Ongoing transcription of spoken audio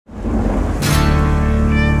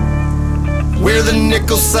We're the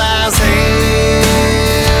nickel-size hell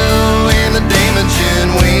and the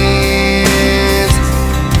damaging winds.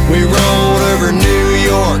 We rolled over New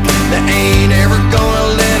York, they ain't ever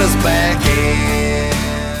gonna let us back in.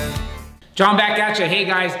 John back at you. Hey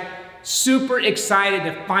guys, super excited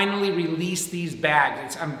to finally release these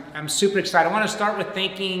bags. I'm super excited. I want to start with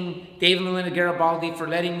thanking Dave and Melinda Garibaldi for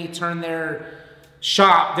letting me turn their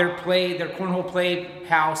shop, their cornhole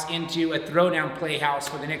playhouse into a throwdown playhouse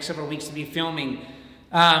for the next several weeks to be filming.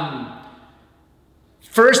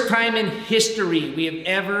 First time in history we have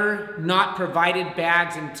ever not provided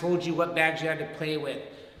bags and told you what bags you had to play with.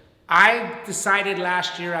 I decided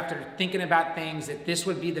last year, after thinking about things, that this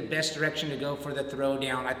would be the best direction to go for the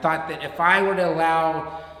throwdown. I thought that if I were to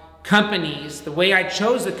allow companies, the way I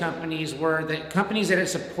chose the companies were the companies that had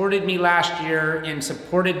supported me last year and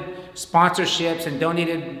supported sponsorships and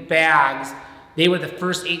donated bags. They were the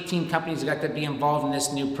first 18 companies that got to be involved in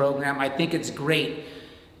this new program. I think it's great.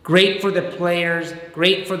 Great for the players,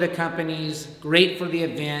 great for the companies, great for the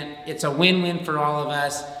event. It's a win-win for all of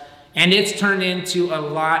us. And it's turned into a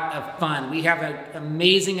lot of fun. We have an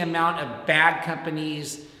amazing amount of bag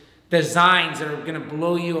companies, designs that are gonna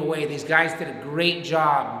blow you away. These guys did a great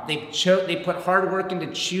job. They put hard work into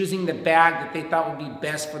choosing the bag that they thought would be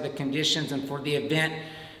best for the conditions and for the event.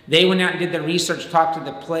 They went out and did the research, talked to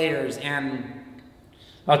the players, and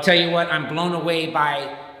I'll tell you what, I'm blown away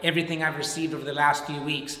by everything I've received over the last few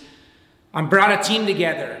weeks. I brought a team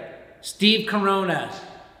together. Steve Corona,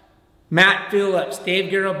 Matt Phillips, Dave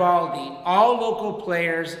Garibaldi, all local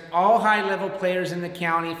players, all high-level players in the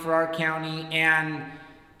county for our county, and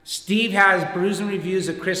Steve has brews and reviews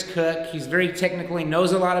of Chris Cook. He's very technical, he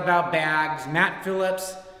knows a lot about bags. Matt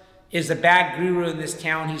Phillips is a bag guru in this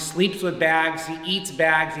town. He sleeps with bags, he eats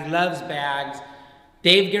bags, he loves bags.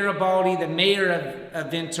 Dave Garibaldi, the mayor of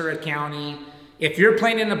Ventura County. If you're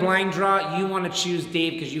playing in a blind draw, you want to choose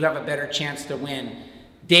Dave because you have a better chance to win.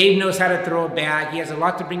 Dave knows how to throw a bag. He has a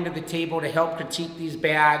lot to bring to the table to help critique these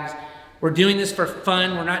bags. We're doing this for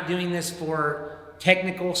fun. We're not doing this for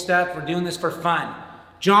technical stuff. We're doing this for fun.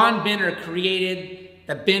 John Benner created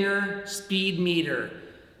the Benner Speed Meter.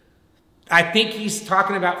 I think he's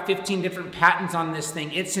talking about 15 different patents on this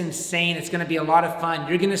thing. It's insane. It's going to be a lot of fun.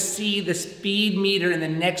 You're going to see the speed meter in the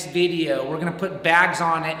next video. We're going to put bags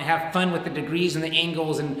on it and have fun with the degrees and the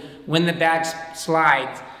angles and when the bag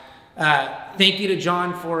slides. Thank you to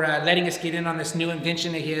John for letting us get in on this new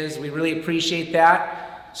invention of his. We really appreciate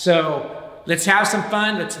that. So let's have some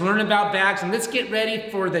fun. Let's learn about bags and let's get ready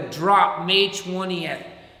for the drop May 20th.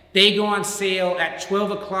 They go on sale at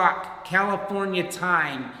 12 o'clock California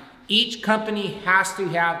time. Each company has to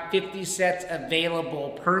have 50 sets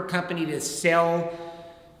available per company to sell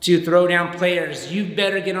to throwdown players. You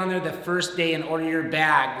better get on there the first day and order your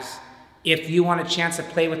bags if you want a chance to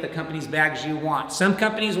play with the company's bags you want. Some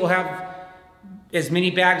companies will have as many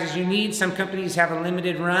bags as you need. Some companies have a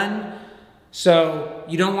limited run, so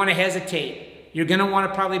you don't want to hesitate. You're going to want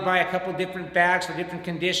to probably buy a couple different bags for different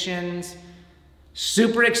conditions.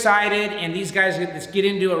 Super excited, and these guys, let's get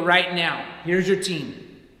into it right now. Here's your team.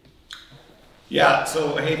 Yeah,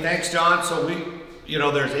 so hey, thanks John. So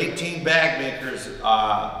there's 18 bag makers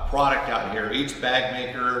product out here. Each bag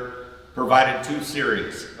maker provided 2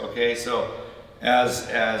 series, okay? So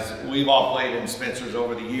as we've all played in Spencer's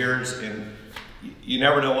over the years, and you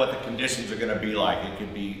never know what the conditions are gonna be like. It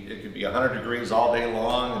could be 100 degrees all day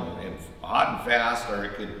long and hot and fast, or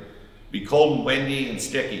it could be cold and windy and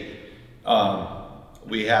sticky.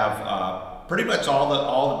 We have pretty much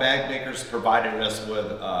all the bag makers provided us with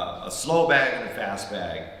a slow bag and a fast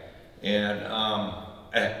bag. And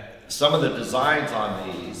some of the designs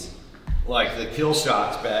on these, like the Kill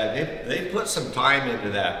Shots bag, they put some time into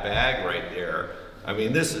that bag right there. I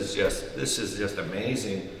mean, this is just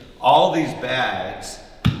amazing. All these bags,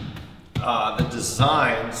 the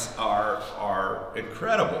designs are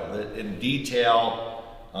incredible in detail.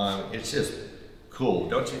 It's just cool,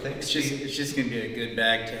 don't you think? It's just gonna be a good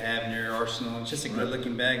bag to have in your arsenal. It's just a good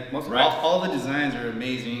looking bag. All the designs are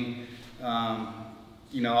amazing.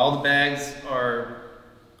 All the bags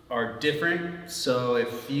are different. So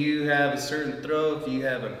if you have a certain throw, if you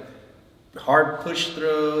have a hard push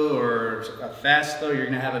throw or a fast throw, you're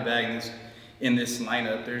gonna have a bag in this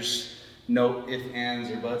lineup. There's no ifs,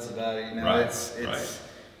 ands, or buts about it.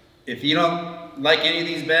 If you don't like any of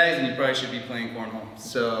these bags, then you probably should be playing cornhole.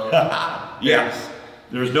 So yes,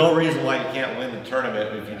 there's no reason why you can't win the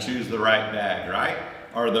tournament if you choose the right bag, right?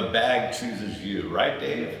 Or the bag chooses you, right,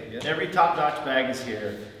 Dave? Yep. Every top-notch bag is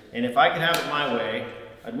here, and if I could have it my way,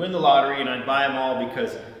 I'd win the lottery and I'd buy them all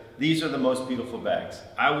because these are the most beautiful bags.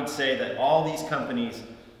 I would say that all these companies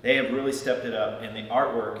They have really stepped it up, and the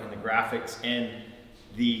artwork and the graphics and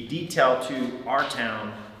the detail to our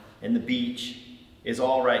town and the beach is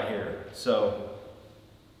all right here. So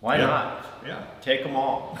why not? Yeah. Take them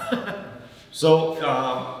all.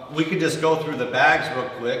 So we could just go through the bags real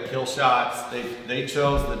quick, kill shots. They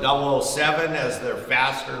chose the 007 as their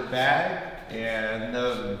faster bag and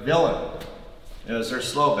the Villain as their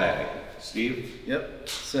slow bag. Steve? Yep,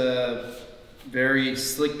 it's a very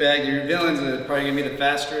slick bag. Your Villain's probably gonna be the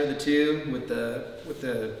faster of the two with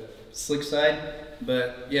the slick side.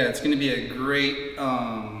 But yeah, it's gonna be a great,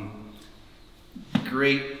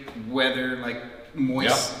 great weather, like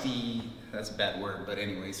moisty. Yep. That's a bad word, but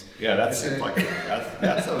anyways. Yeah, that's like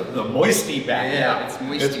the moisty bag. Yeah, it's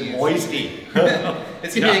moisty. It's moisty.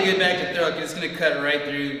 It's gonna be a good bag to throw because it's gonna cut right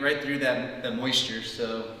through that moisture.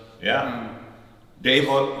 So yeah. Dave,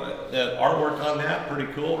 the artwork on that,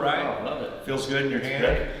 pretty cool, right? Oh, love it. Feels good in your hand.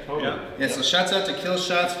 Great. Totally. Yeah. yeah. So shouts out to Kill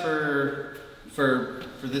Shots for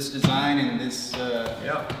this design and this.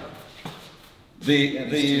 Yeah.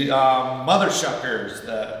 The Mother Shuckers,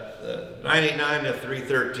 the 989 to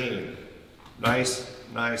 313.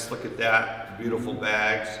 Nice. Look at that. Beautiful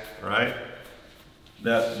bags, right?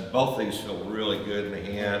 Both these feel really good in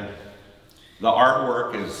the hand. The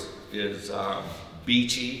artwork is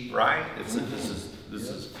beachy, right? This is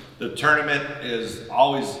the tournament is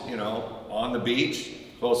always, you know, on the beach,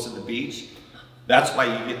 close to the beach. That's why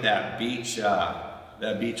you get that beach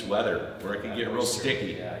weather where it can get real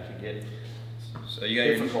sticky. Yeah, it can get So you got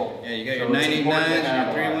difficult. your 989s,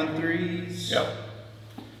 your 313s. Yep.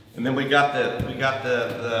 And then we got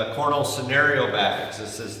the Cornhole scenario bags.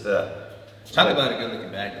 This is Talk about a good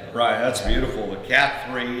looking bag though. right. That's beautiful. The Cat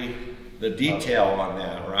 3, the detail on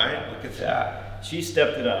that, right? Look at that. She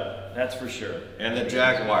stepped it up, that's for sure. And the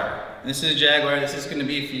Jaguar. This is Jaguar. This is going to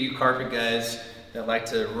be for you carpet guys that like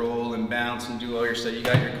to roll and bounce and do all your stuff. You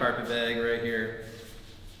got your carpet bag right here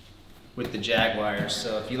with the Jaguar.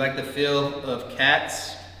 So if you like the feel of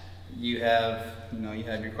cats, you have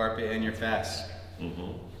your carpet and your fast.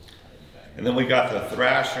 Mm-hmm. And then we got the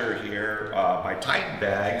Thrasher here by Titan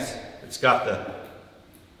Bags. It's got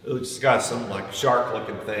some like shark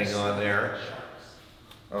looking thing on there.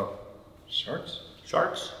 Oh, sharks?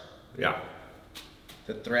 Sharks? Yeah.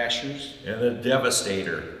 The Thrashers. And the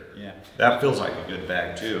Devastator. Yeah. That feels like a good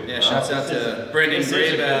bag too. Yeah, shouts out to Brendan this is a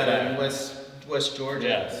Grave good out bag. in West Georgia.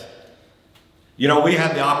 Yes. You know, we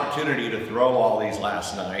had the opportunity to throw all these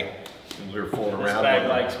last night, and we were fooling This around bag with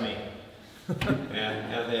them. likes me.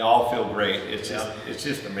 And they all feel great. It's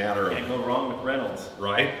just a matter Can't of, go wrong with Reynolds.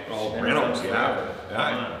 right? Oh, Been Reynolds, around yeah. forever.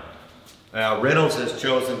 Yeah. Come on. Reynolds has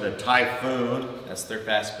chosen the Typhoon That's their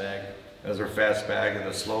fast bag. as their fast bag, and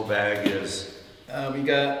the slow bag is, We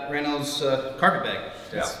got Reynolds carpet bag.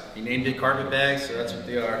 Yeah. He named it carpet bag, so that's what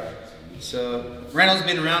they are. So Reynolds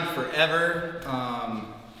been around forever.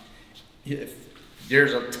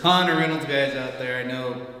 There's a ton of Reynolds guys out there. I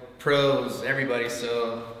know pros, everybody.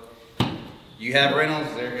 So you have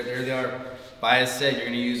Reynolds, there they are. Bias said you're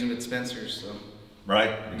going to use them at Spencer's. So.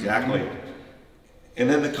 right? Exactly. And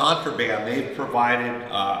then the Contraband, they've provided,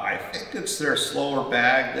 I think it's their slower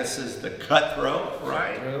bag. This is the Cutthroat,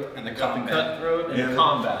 right? And the Got the combat. Cutthroat and the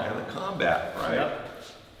Combat. And the Combat, right? Yep.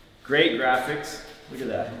 Great graphics. Look at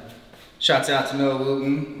that. Shouts out to Noah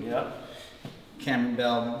Wooten, Yep. Cameron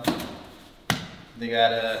Bell. They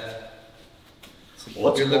got a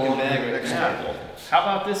Let's good go looking on to bag the right next there. table. How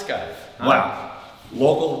about this guy? Huh? Wow.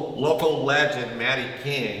 Local legend Matty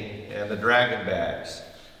King and the Dragon Bags.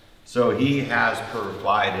 So he has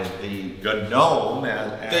provided the Gnome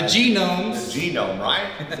The genomes. The Genome, right?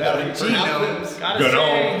 Is that how you pronounce it? Gotta Gnome.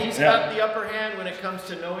 say, he's Yeah. got the upper hand when it comes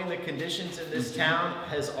to knowing the conditions in this town,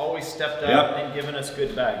 has always stepped up Yep. and given us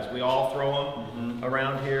good bags. We all throw them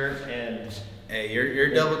around here, and Hey,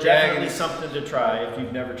 your double definitely dragons. something to try if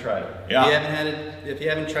you've never tried it. Yeah. If you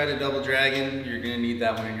haven't tried a double dragon, you're gonna need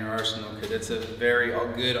that one in your arsenal because it's a very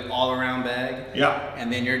good all-around bag. Yeah. And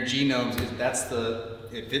then your genomes,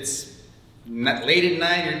 if it's not late at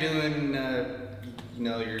night, you're doing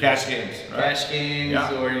your Cash games, right? cash games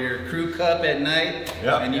Yeah. or your crew cup at night,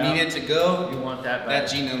 Yeah. and you Yeah. need it to go. You want that That bag.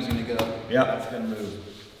 genome's gonna go. Yeah. That's gonna move.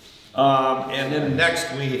 And then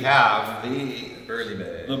next we have the Early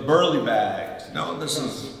bag. Burley Bags. No, this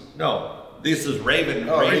is Raven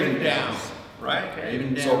Raven Down, Downs. right?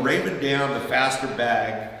 Raven So Downs. Raven Down, the faster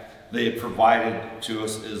bag they provided to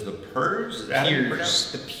us is the Purge. Is that how you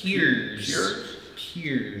pronounce Piers. it? The Piers.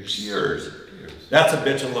 Piers. Piers. That's a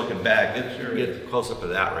bitchin' looking bag. Get a close up of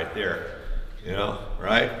that right there. You know,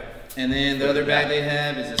 right? And then the other bag they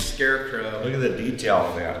have is a Scarecrow. Look at the detail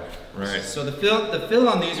on that. Right. So the fill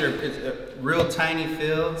on these are real tiny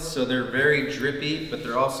fill, so they're very drippy, but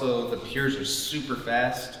they're also, the pures are super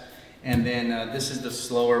fast. And then this is the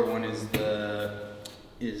slower one, is the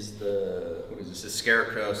what is this? The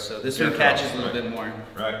Scarecrow. So this one catches a little bit more.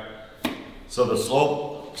 Right. So the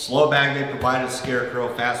slow bag they provided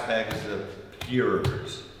Scarecrow, fast bag is the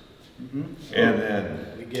pures. And then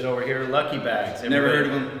we get over here to Lucky Bags. Never heard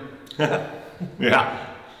of them. yeah.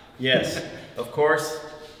 Yes, of course,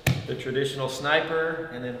 the traditional sniper,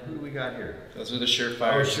 and then who we got here? Those are the Oh,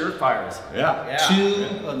 Surefires. Surefires. Yeah.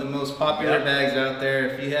 Two of the most popular bags out there.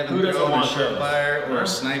 If you haven't Who doesn't thrown a want those? Surefire or Huh? a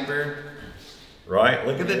Sniper, Right.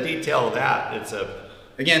 Look at the detail of that. It's a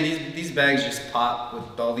again, these bags just pop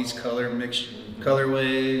with all these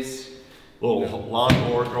colorways. little long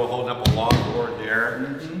board, girl holding up a long board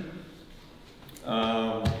there.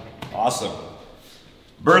 Awesome.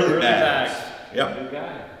 Burley bags. Yep. New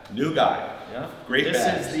guy. New guy. Yeah. Great This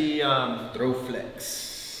bags. is the Throw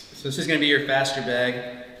Flex. So this is going to be your faster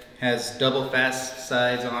bag. Has double fast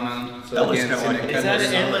sides on them. So That looks again, it's kinda gonna like- Is cut that the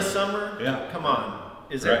an summer. Endless Summer? Yeah. Come on.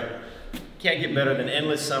 Is Right. it? Can't get better than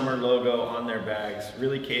Endless Summer logo on their bags.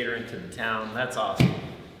 Really catering to the town. That's awesome.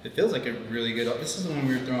 It feels like a really good. This is the one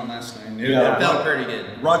we were throwing last night. Yeah. It felt pretty good.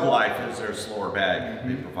 Rug Life is their slower bag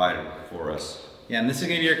they provided for us. Yeah, and this is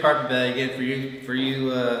gonna be your carpet bag again for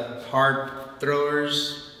you hard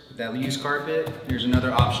throwers that use carpet. Here's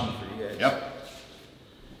another option for you guys. Yep.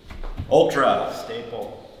 Ultra.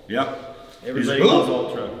 Staple. Yep. Everybody These- loves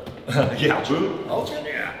Ultra. Yeah, boot. Ultra?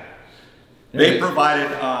 Yeah. They provided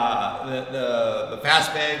the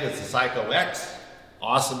fast bag is the Psycho X,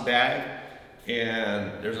 awesome bag,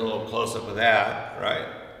 and there's a little close up of that, right?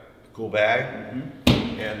 Cool bag,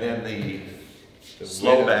 and then the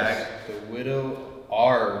slow bag, The Widow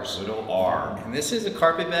R's. Widow R. And this is a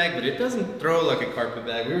carpet bag, but it doesn't throw like a carpet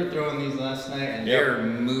bag. We were throwing these last night, and Yep. they're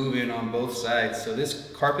moving on both sides. So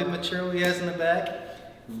this carpet material he has in the back,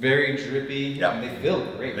 very drippy. Yep. And they feel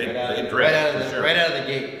great They right out drip, of for the sure. right out of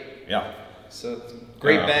the gate. Yeah. So it's a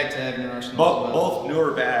great bag to have in your arsenal. Both, as well. both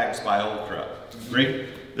newer bags by Ultra.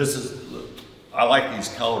 Great. This is, I like these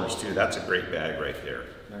colors too. That's a great bag right there.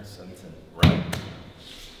 Nice sunset. Right.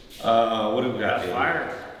 What do we got? Got Dave?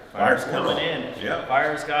 fire. Fire's Fire's coming coming. in. Yeah.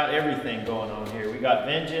 Fire's got everything going on here. We got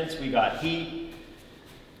Vengeance, we got Heat.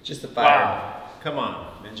 Just the fire. Wow. Come on.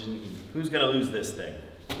 Who's gonna lose this thing?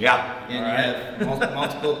 Yeah. And you Alright.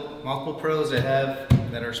 have multiple pros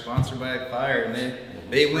that are sponsored by Fire, and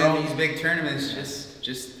they win these big tournaments.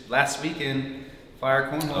 Just last weekend, Fire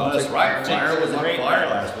Cornhole. Oh, that's took right. Fire was on Great fire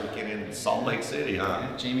bags. last weekend in Salt Lake City, huh?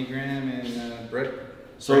 Yeah, Jamie Graham and Brett.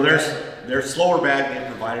 So their slower bag they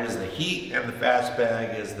provided is the Heat, and the fast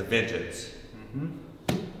bag is the Vengeance.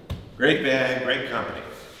 Great bag, great company.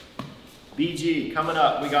 BG coming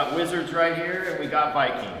up. We got Wizards right here, and we got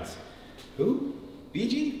Vikings. Who?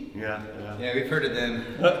 BG? Yeah, Yeah, we've heard of them.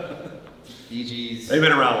 BGs. They've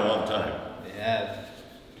been around a long time. They have.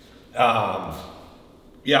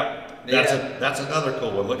 Yeah, They that's have- that's another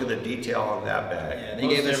cool one. Look at the detail on that bag. Yeah, they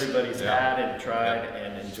Most gave us everybody's yeah. had and tried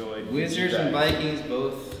and enjoyed. Wizards BG and bags. Vikings,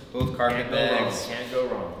 both carpet Can't go wrong. bags. Can't go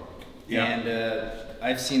wrong. Yeah. And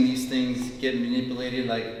I've seen these things get manipulated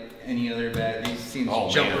like any other bag. These things Oh,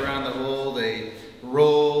 jump man. around the hole, they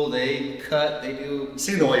roll, they cut, they do.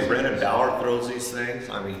 See the way Brendan Ballard throws these things?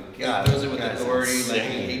 I mean, God, He throws it with this guy's authority, like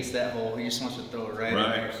he insane. hates that hole. He just wants to throw it right, Right.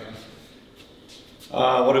 in there.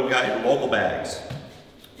 So. What have we got here? Local bags.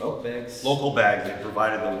 Both bags. Local bags. They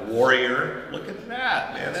provided the Warrior. Look at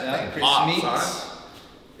that, man. Yeah, That thing Chris pops, Meeks. huh?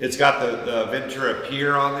 It's got the Ventura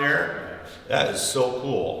Pier on there. That is so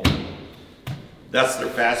cool. That's their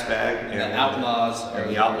fast bag. And the Outlaws are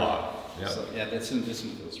And the Outlaw. Yeah. So, yeah, this one feels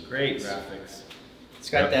Great graphics. It's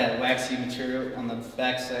got Yep. that waxy material on the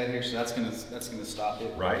back side here, so that's gonna stop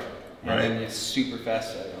it. Right. And then it's super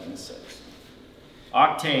fast side on this side.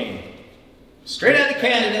 Octane. Straight out of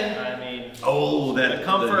Canada. I mean, Oh, that the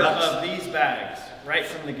comfort the nuts. of these bags, right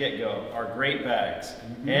from the get-go, are great bags.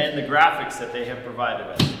 And the graphics that they have provided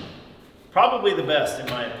us. Probably the best, in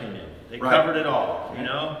my opinion. They Right. covered it all, you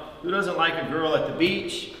know? Who doesn't like a girl at the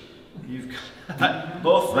beach? You've got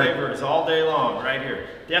both flavors all day long, right here.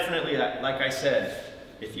 Definitely, like I said,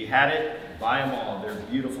 if you had it, buy them all. They're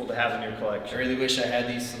beautiful to have in your I collection. really wish I had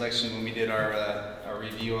these selections when we did our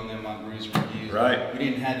review on them on Brews Reviews. Right. We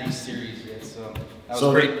didn't have these series yet, so I was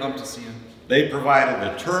So pretty they- pumped to see them. They provided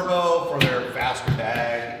the turbo for their faster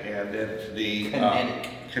bag and then the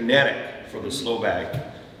kinetic for the slow bag.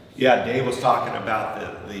 Yeah, Dave was talking about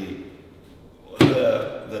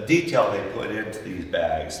the detail they put into these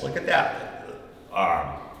bags. Look at that.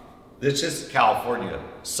 It's just California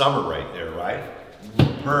summer right there, right?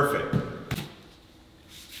 Perfect.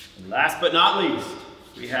 And last but not least,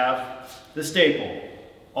 we have the staple,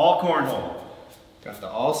 all cornhole. Got the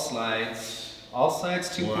all slides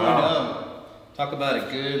 2.0. Wow. Talk about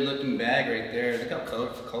a good looking bag right there. Look how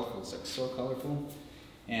colorful. It's like so colorful.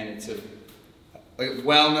 And it's a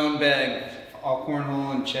well-known bag. All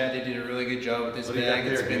cornhole and Chad, they did a really good job with this What do you got bag.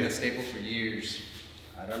 there, It's been dude? the staple for years.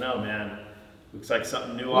 I don't know, man. Looks like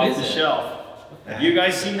something new What off the is it? shelf. Have you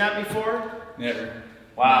guys seen that before? Never.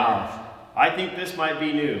 Wow. I think this might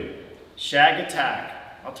be new. Shag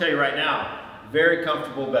Attack. I'll tell you right now, very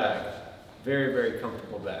comfortable bag. Very, very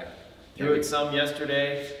comfortable bag. Threw it some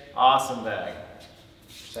yesterday. Awesome bag.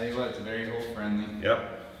 Tell you what, it's very hole friendly.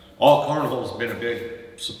 Yep. All Cornhole's been a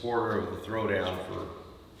big supporter of the throwdown for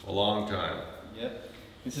a long time. Yep.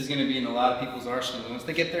 This is going to be in a lot of people's arsenal. Once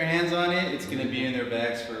they get their hands on it, it's going to be in their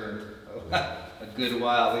bags for a good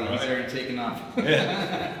while. These are taking off.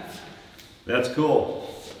 That's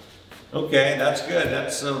cool. Okay, that's good.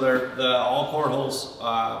 That's so they're the All Cornhole's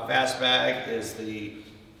fast bag is the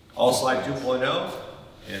All Slide 2.0,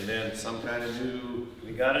 and then some kind of new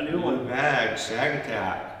We got a new one. bag, Shag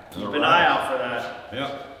Attack. Keep an eye out for that.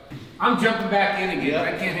 Yep. I'm jumping back in again.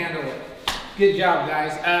 I can't handle it. Good job,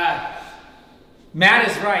 guys. Matt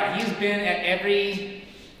is right. He's been at every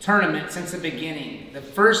tournament since the beginning. The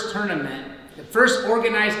first tournament, the first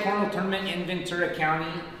organized cornhole tournament in Ventura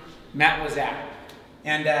County, Matt was at.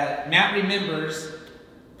 And Matt remembers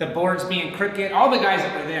the boards being crooked. All the guys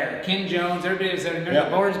that were there, Ken Jones, everybody was there. Remember the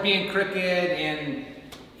boards being crooked, and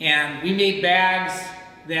we made bags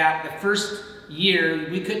that the first year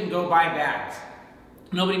we couldn't go buy bags.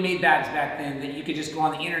 Nobody made bags back then that you could just go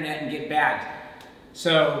on the internet and get bags.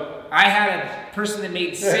 So I had a person that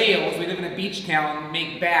made sails. We live in a beach town,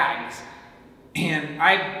 make bags. And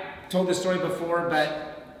I told this story before,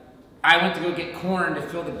 but I went to go get corn to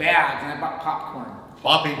fill the bags, and I bought popcorn.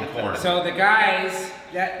 Popping corn. So the guys,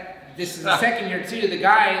 this is the second year too, the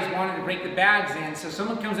guys wanted to break the bags in. So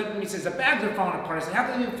someone comes up to me and says, the bags are falling apart. I said, how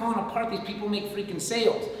come they're falling apart? These people make freaking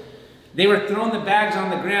sails. They were throwing the bags on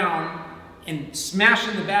the ground and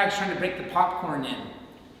smashing the bags trying to break the popcorn in.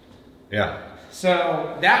 Yeah.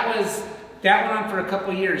 So that went on for a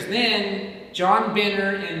couple years. Then John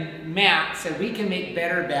Benner and Matt said, we can make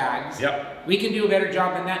better bags. Yep. We can do a better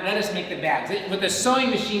job than that. Let us make the bags. With a sewing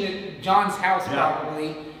machine at John's house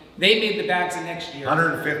probably, they made the bags the next year.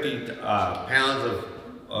 150 pounds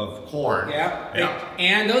of corn. Yeah.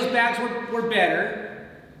 And those bags were better.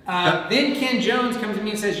 Then Ken Jones comes to me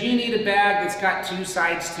and says, you need a bag that's got two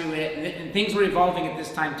sides to it. And things were evolving at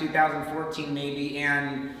this time, 2014 maybe.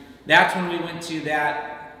 And that's when we went to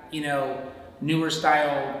that, newer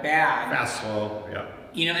style bag. Fast slow, yeah.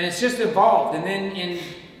 And it's just evolved. And then in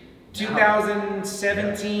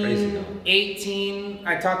 2017, 18,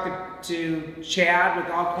 I talked to Chad with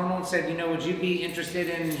All Cornhole and said, would you be interested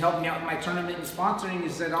in helping out with my tournament and sponsoring? He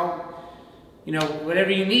said,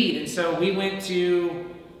 whatever you need. And so we went to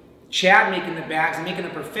Chad making the bags and making a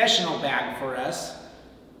professional bag for us.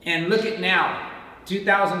 And look at now,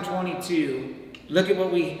 2022, look at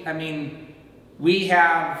what we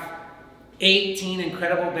have 18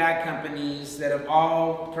 incredible bag companies that have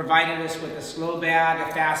all provided us with a slow bag,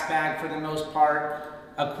 a fast bag for the most part,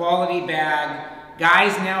 a quality bag.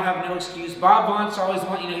 Guys now have no excuse. Bob Vance always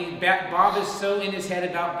Bob is so in his head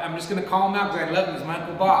about, I'm just going to call him out because I love him, he's my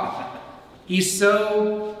Uncle Bob. He's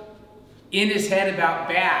so in his head about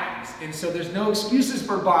bags, and so there's no excuses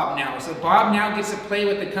for Bob now. So Bob now gets to play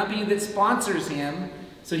with the company that sponsors him,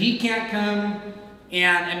 so he can't come.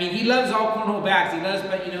 And he loves all cornhole bags. He loves,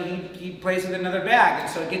 but he plays with another bag, and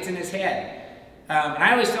so it gets in his head. And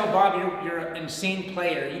I always tell Bob, you're an insane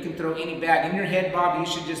player. You can throw any bag in your head, Bob. You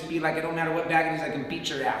should just be like, it don't matter what bag it is, I can beat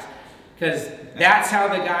your ass. Because that's how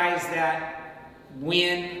the guys that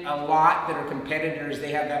win a lot, that are competitors,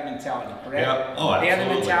 they have that mentality, correct? Yeah. Oh, absolutely. They have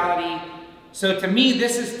the mentality. So to me,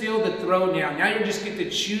 this is still the throwdown. Now you just get to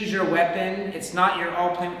choose your weapon. It's not you're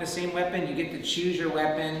all playing with the same weapon. You get to choose your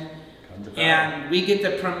weapon. And we get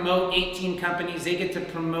to promote 18 companies. They get to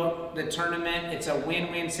promote the tournament. It's a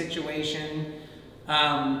win-win situation.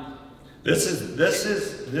 This is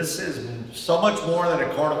so much more than a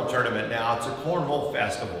cornhole tournament now. It's a cornhole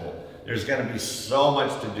festival. There's going to be so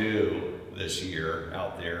much to do this year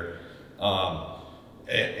out there.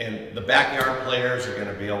 And the backyard players are going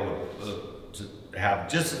to be able to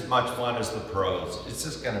have just as much fun as the pros. It's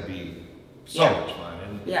just going to be so much fun.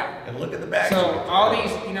 And look at the bags. So all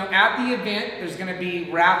these, at the event, there's going to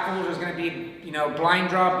be raffles, there's going to be, blind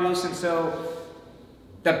draw booths, and so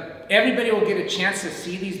everybody will get a chance to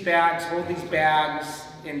see these bags, hold these bags,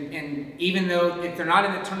 and even though if they're not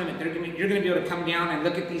in the tournament, you're going to be able to come down and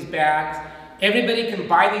look at these bags everybody can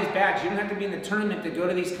buy these bags. You don't have to be in the tournament to go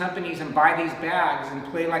to these companies and buy these bags and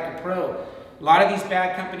play like a pro. A lot of these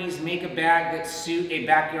bag companies make a bag that suit a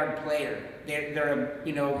backyard player. They're a,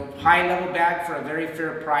 you know, high level bag for a very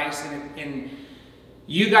fair price, and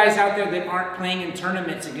you guys out there that aren't playing in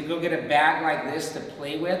tournaments and can go get a bag like this to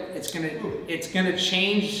play with, it's gonna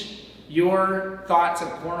change your thoughts of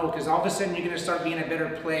cornhole, because all of a sudden you're gonna start being a better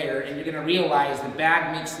player and you're gonna realize the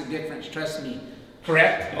bag makes the difference, trust me.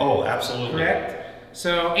 Correct? Oh, absolutely. Correct?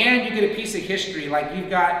 So, and you get a piece of history, like you've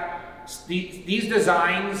got these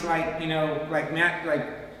designs, like, you know, like Matt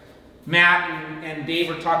and Dave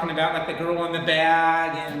were talking about, like the girl on the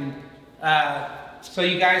bag, and so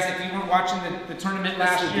you guys, if you weren't watching the tournament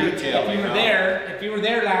last year, if you were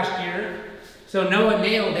there last year, so Noah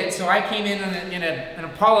nailed it. So I came in an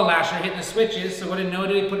Apollo last year hitting the switches. So what did Noah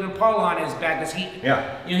do? He put an Apollo on his bag because he, you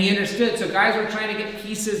know, he understood. So guys were trying to get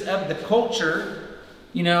pieces of the culture,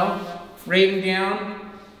 you know, Raven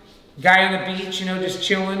down, guy on the beach, you know, just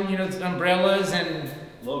chilling, you know, umbrellas and.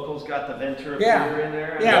 Locals got the Ventura beer in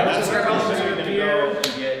there. Yeah, that's where you're going to go and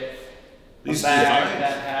get a bag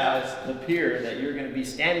that has the pier that you're going to be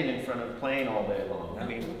standing in front of playing all day long. I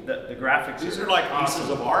mean, the graphics. These are like pieces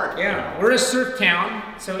of art. Yeah, we're a surf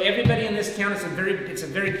town, so everybody in this town is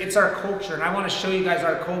it's our culture, and I want to show you guys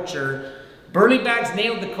our culture. Burley Bags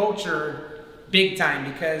nailed the culture big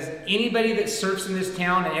time, because anybody that surfs in this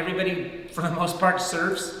town, and everybody for the most part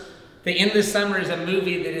surfs, the End of the Summer is a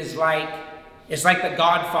movie that is like, it's like The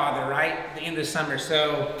Godfather, right? The End of the Summer.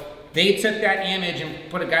 So they took that image and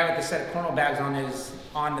put a guy with a set of cornhole bags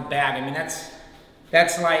on the bag. I mean,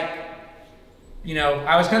 that's like, you know,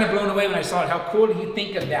 I was kind of blown away when I saw it. How cool did you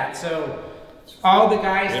think of that? So all the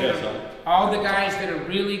guys did a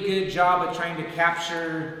really good job of trying to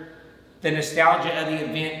capture the nostalgia of the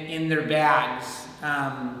event in their bags.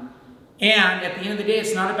 And at the end of the day,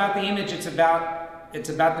 it's not about the image, it's about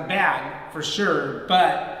the bag for sure.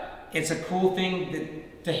 But it's a cool thing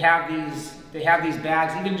to have these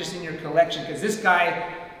bags, even just in your collection, because this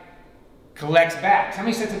guy collects bags. How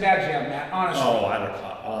many sets of bags do you have, Matt? Honestly. Oh, I don't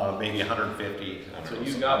know, maybe 150. So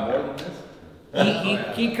you've got more than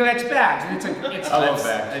this? He collects bags, and it's I love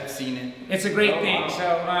bags. I've seen it. It's a great thing.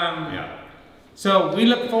 So we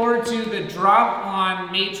look forward to the drop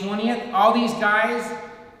on May 20th. All these guys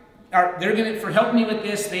for helping me with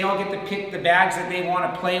this, they all get to pick the bags that they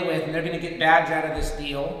want to play with, and they're gonna get bags out of this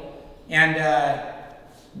deal. And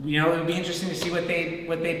you know, it would be interesting to see what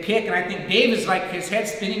they pick. And I think Dave is like, his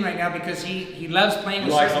head's spinning right now, because he loves playing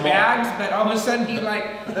with certain bags, but all of a sudden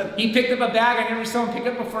he picked up a bag I never saw him pick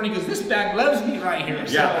up before, and he goes, this bag loves me right here.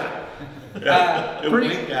 Yeah. So,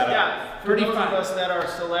 For those of us that are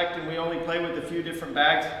select and we only play with a few different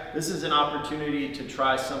bags, this is an opportunity to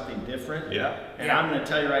try something different. Yeah. And I'm going to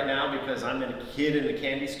tell you right now, because I'm a kid in the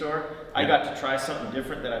candy store, I got to try something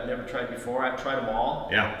different that I've never tried before. I've tried them all.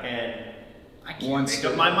 Yeah. And I can't make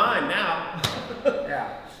up my mind now.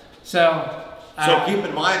 Yeah. So keep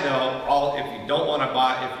in mind though, if you don't want to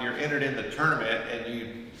buy, if you're entered in the tournament and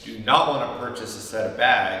you do not want to purchase a set of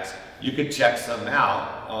bags, you can check some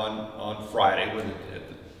out on Friday when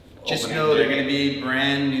just know they're going to be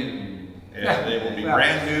brand new. Yeah, they will be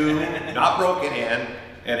brand new, not broken in,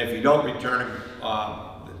 and if you don't return them,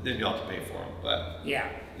 then you'll have to pay for them. But yeah,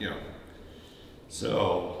 you know,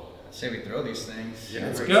 so I say we throw these things. Yeah,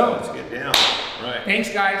 let's go. Let's get down. Right.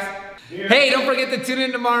 Thanks, guys. Hey, don't forget to tune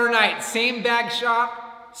in tomorrow night. Same bag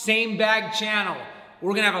shop, same bag channel.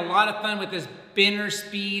 We're gonna have a lot of fun with this Benner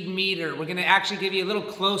speed meter. We're gonna actually give you a little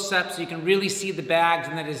close-up so you can really see the bags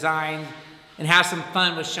and the designs, and have some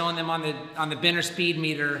fun with showing them on the Benner speed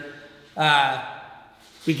meter.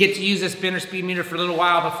 We get to use this Benner speed meter for a little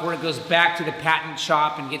while before it goes back to the patent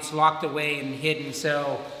shop and gets locked away and hidden.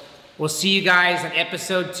 So we'll see you guys on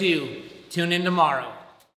episode 2. Tune in tomorrow.